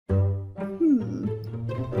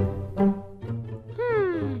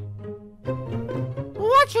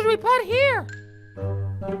What should we put here?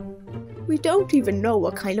 We don't even know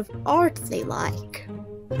what kind of art they like.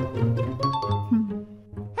 Hoot,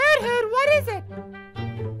 what is it?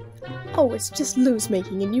 Oh, it's just Luz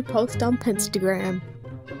making a new post on Pinstagram.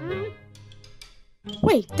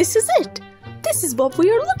 Wait, this is it! This is what we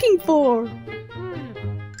are looking for!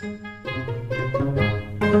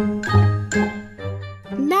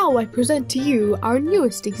 Now I present to you our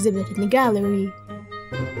newest exhibit in the gallery.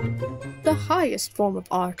 The highest form of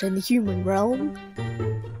art in the human realm.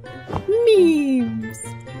 Memes!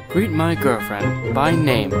 Greet my girlfriend by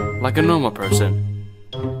name, like a normal person.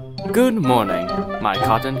 Good morning, my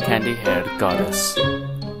cotton candy-haired goddess.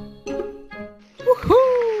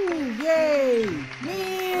 Woohoo! Yay!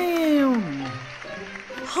 Meme!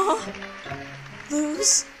 Huh?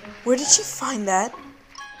 Luz? Where did you find that?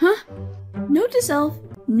 Huh? Note to self,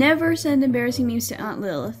 never send embarrassing memes to Aunt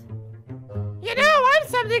Lilith. You know, I'm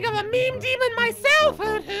something of a meme demon myself,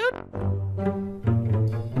 Hoot.